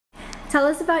Tell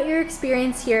us about your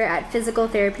experience here at Physical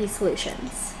Therapy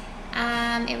Solutions.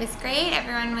 It was great.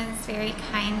 Everyone was very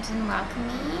kind and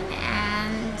welcoming,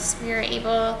 and we were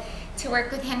able to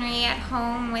work with Henry at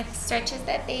home with stretches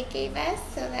that they gave us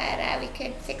so that we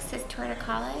could fix his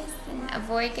torticollis and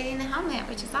avoid getting the helmet,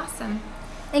 which is awesome.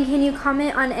 And can you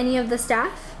comment on any of the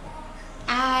staff?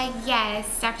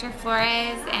 Yes, Dr.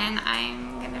 Flores, and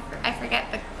I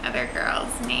forget the other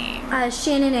girl's name.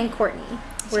 Shannon and Courtney.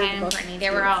 Shannon and Courtney. They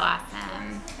were all awesome.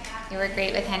 They were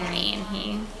great with Henry, and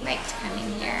he liked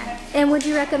coming here. And would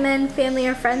you recommend family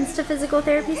or friends to Physical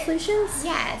Therapy Solutions?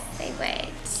 Yes, they would.